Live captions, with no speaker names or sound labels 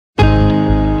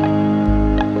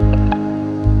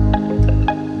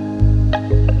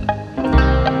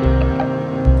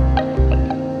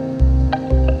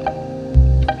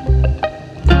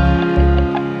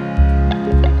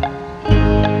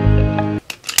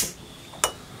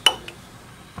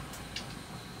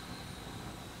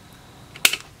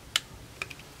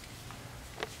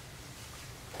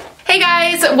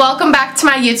welcome back to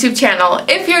my YouTube channel.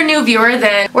 If you're a new viewer,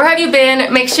 then where have you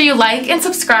been? Make sure you like and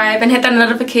subscribe and hit that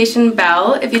notification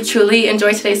bell if you truly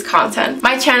enjoy today's content.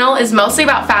 My channel is mostly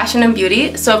about fashion and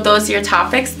beauty, so if those are your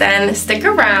topics, then stick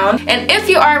around. And if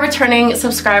you are a returning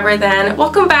subscriber, then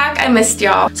welcome back. I missed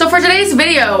y'all. So for today's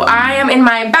video, I am in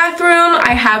my bathroom.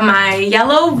 I have my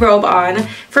yellow robe on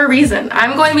for a reason.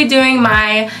 I'm going to be doing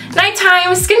my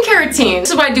nighttime skincare routine.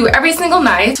 This is what I do every single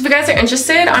night. So if you guys are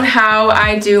interested on how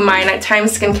I do my nighttime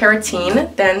skincare routine,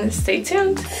 then stay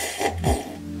tuned.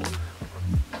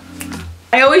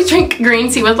 I always drink green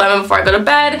tea with lemon before I go to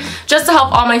bed, just to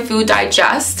help all my food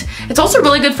digest. It's also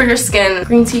really good for your skin.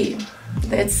 Green tea,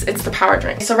 it's the power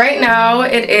drink. So right now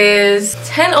it is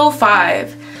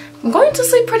 10:05. I'm going to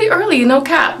sleep pretty early, no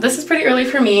cap. This is pretty early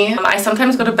for me. I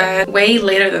sometimes go to bed way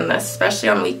later than this, especially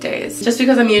on weekdays, just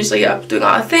because I'm usually up doing a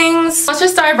lot of things. Let's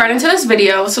just dive right into this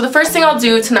video. So the first thing I'll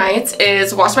do tonight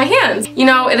is wash my hands. You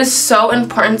know, it is so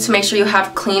important to make sure you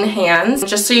have clean hands,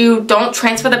 just so you don't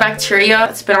transfer the bacteria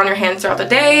that's been on your hands throughout the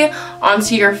day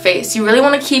onto your face. You really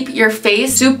want to keep your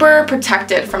face super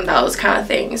protected from those kind of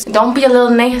things. Don't be a little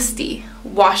nasty.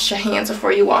 Wash your hands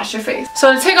before you wash your face.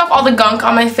 So to take off all the gunk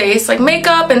on my face, like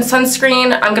makeup and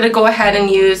sunscreen, I'm gonna go ahead and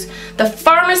use the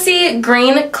Pharmacy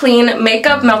Green Clean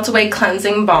Makeup Melt Away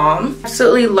Cleansing Balm.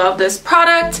 Absolutely love this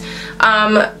product.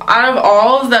 Out of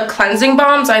all of the cleansing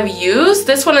balms I've used,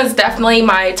 this one is definitely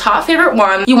my top favorite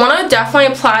one. You want to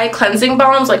definitely apply cleansing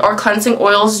balms or cleansing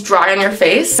oils dry on your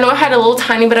face. I know I had a little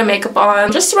tiny bit of makeup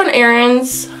on just to run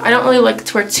errands. I don't really like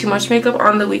to wear too much makeup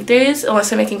on the weekdays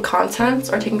unless I'm making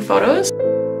content or taking photos.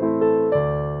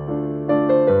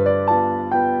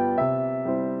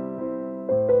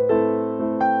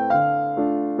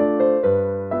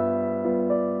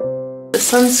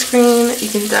 Sunscreen, you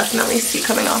can definitely see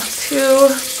coming off too.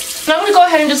 Now I'm going to go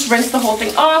ahead and just rinse the whole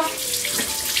thing off.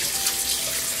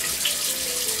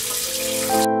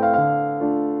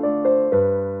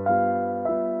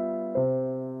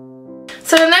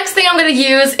 So the next thing I'm going to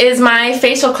use is my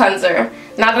facial cleanser.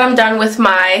 Now that I'm done with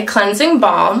my cleansing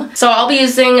balm. So I'll be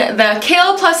using the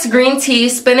Kale Plus Green Tea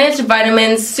Spinach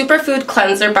Vitamins Superfood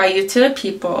Cleanser by You to the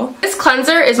People. This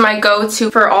cleanser is my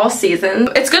go-to for all seasons.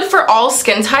 It's good for all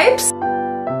skin types.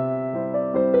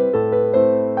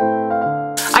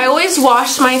 I always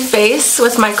wash my face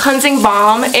with my cleansing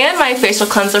balm and my facial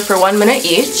cleanser for 1 minute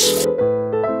each.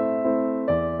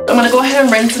 I'm going to go ahead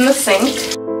and rinse in the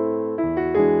sink.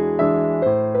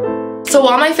 So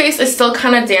while my face is still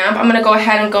kind of damp, I'm going to go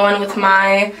ahead and go in with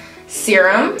my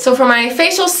serum. So for my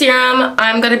facial serum,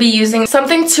 I'm going to be using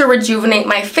something to rejuvenate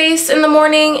my face in the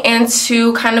morning and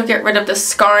to kind of get rid of the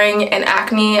scarring and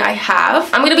acne I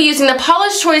have. I'm going to be using the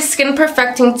Paula's Choice Skin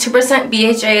Perfecting 2%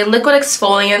 BHA Liquid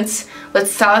Exfoliant with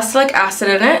salicylic acid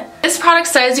in it. This product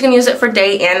says you can use it for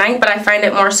day and night, but I find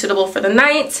it more suitable for the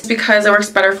night because it works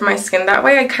better for my skin that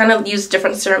way. I kind of use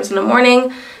different serums in the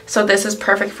morning, so this is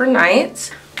perfect for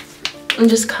night. And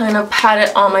just kind of pat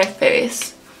it on my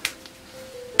face.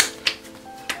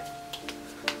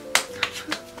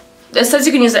 It says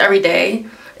you can use it every day.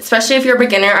 Especially if you're a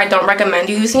beginner, I don't recommend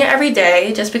you using it every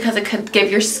day just because it could give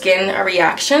your skin a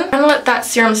reaction. I'm gonna let that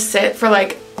serum sit for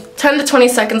like 10 to 20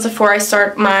 seconds before I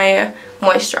start my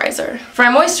moisturizer. For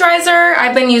my moisturizer,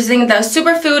 I've been using the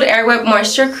Superfood Air Whip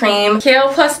Moisture Cream Kale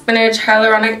Plus Spinach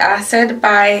Hyaluronic Acid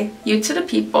by You to the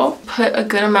People. Put a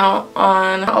good amount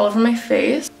on all over my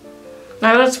face.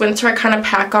 Now that it's winter, I kind of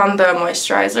pack on the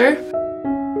moisturizer.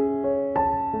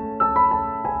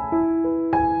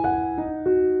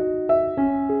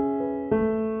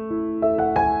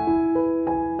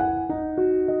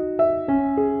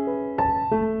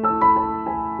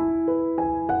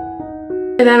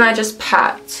 And then I just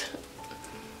pat,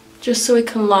 just so it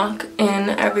can lock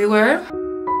in everywhere.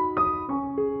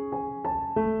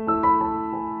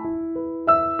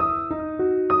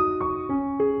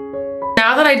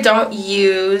 Now that I don't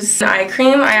use eye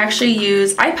cream, I actually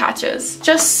use eye patches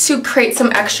just to create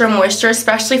some extra moisture,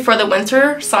 especially for the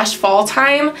winter/fall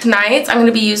time. Tonight, I'm going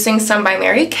to be using some by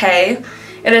Mary Kay.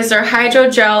 It is their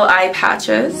Hydrogel Eye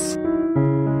Patches.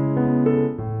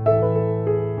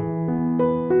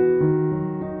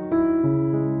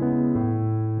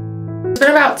 It's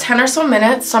been about 10 or so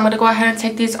minutes, so I'm going to go ahead and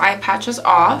take these eye patches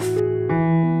off.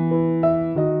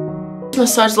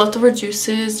 Massage leftover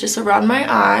juices just around my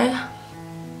eye.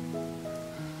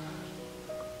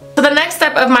 So the next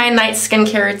step of my night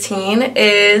skincare routine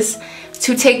is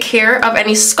to take care of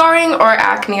any scarring or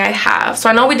acne I have. So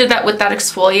I know we did that with that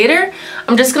exfoliator.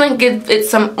 I'm just gonna give it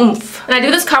some oomph. And I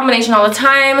do this combination all the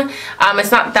time.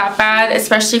 It's not that bad,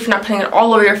 especially if you're not putting it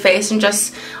all over your face and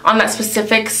just on that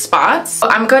specific spot. So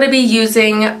I'm going to be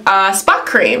using a spot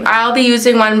cream. I'll be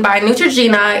using one by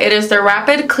Neutrogena. It is the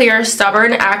Rapid Clear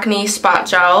Stubborn Acne Spot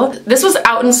Gel. This was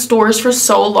out in stores for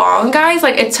so long, guys.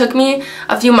 Like, it took me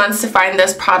a few months to find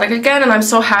this product again, and I'm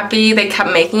so happy they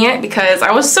kept making it because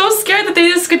I was so scared that they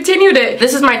discontinued it.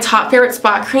 This is my top favorite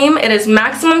spot cream. It is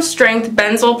maximum strength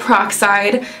benzoyl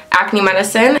peroxide acne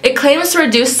medicine. It claims to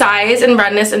reduce size and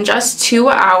redness in just 2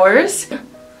 hours. So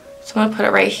I'm gonna put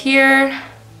it right here.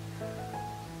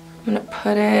 I'm gonna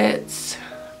put it,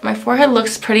 my forehead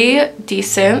looks pretty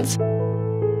decent.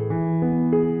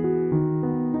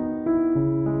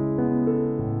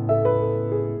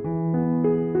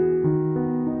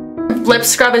 Lip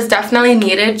scrub is definitely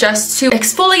needed just to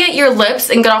exfoliate your lips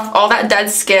and get off all that dead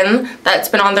skin that's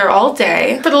been on there all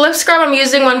day. For the lip scrub, I'm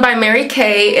using one by Mary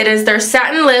Kay. It is their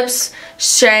Satin Lips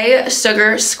Shea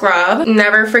Sugar Scrub.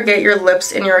 Never forget your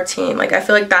lips in your routine. Like, I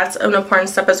feel like that's an important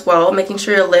step as well, making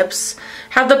sure your lips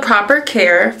have the proper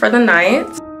care for the night.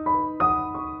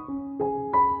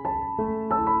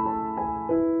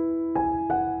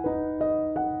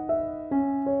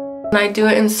 And I do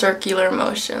it in circular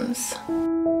motions.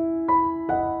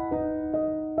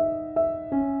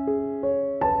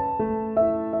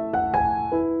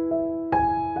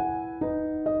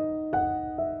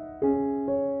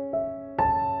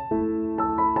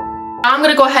 I'm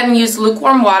going to go ahead and use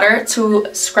lukewarm water to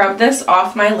scrub this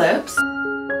off my lips.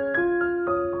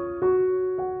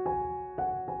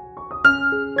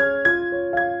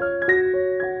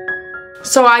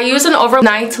 So I use an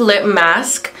overnight lip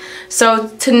mask. So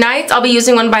tonight I'll be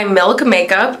using one by Milk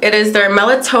Makeup. It is their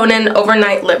Melatonin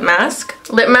Overnight Lip Mask.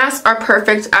 Lip masks are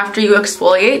perfect after you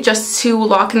exfoliate, just to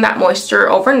lock in that moisture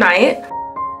overnight.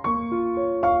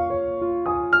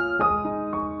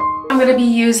 I'm going to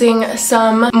be using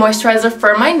some moisturizer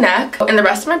for my neck and the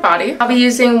rest of my body. I'll be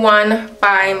using one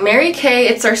by Mary Kay.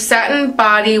 It's their Satin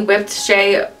Body Whipped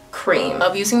Shea Cream. I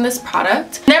love using this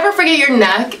product. Never forget your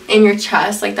neck and your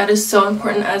chest. Like, that is so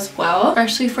important as well,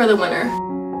 especially for the winter.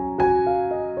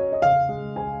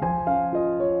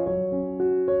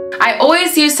 I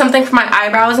always use something for my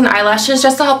eyebrows and eyelashes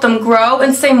just to help them grow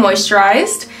and stay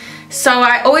moisturized. So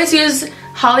I always use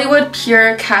Hollywood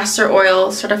Pure Castor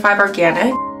Oil Certified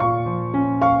Organic.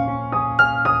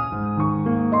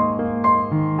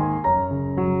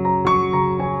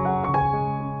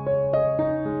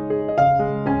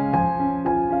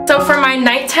 So for my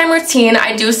nighttime routine,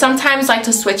 I do sometimes like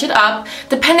to switch it up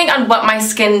depending on what my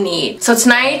skin needs. So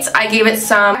tonight I gave it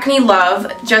some acne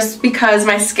love just because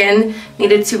my skin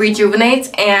needed to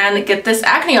rejuvenate and get this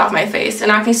acne off my face and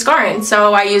acne scarring.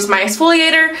 So I used my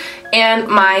exfoliator and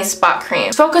my spot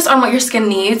cream. Focus on what your skin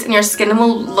needs and your skin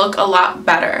will look a lot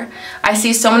better. I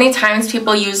see so many times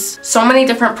people use so many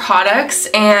different products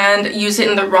and use it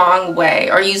in the wrong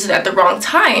way or use it at the wrong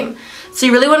time. So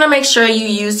you really want to make sure you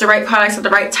use the right products at the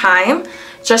right time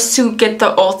just to get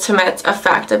the ultimate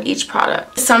effect of each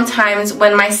product. Sometimes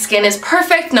when my skin is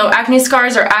perfect, no acne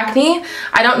scars or acne,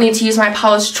 I don't need to use my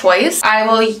Paula's Choice. I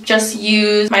will just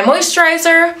use my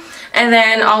moisturizer, and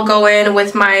then I'll go in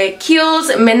with my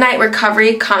Kiehl's Midnight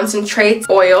Recovery Concentrate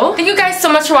Oil. Thank you guys so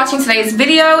much for watching today's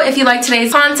video. If you like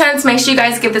today's content, make sure you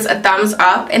guys give this a thumbs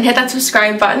up and hit that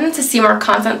subscribe button to see more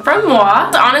content from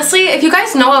moi. So honestly, if you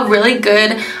guys know a really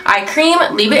good eye cream,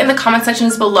 leave it in the comment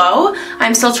sections below.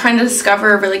 I'm still trying to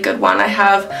discover a really good one. I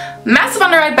have massive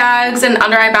under eye bags and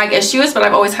under eye bag issues, but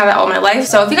I've always had that all my life.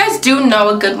 So if you guys do know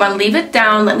a good one, leave it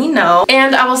down, let me know,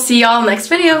 and I will see y'all next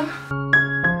video.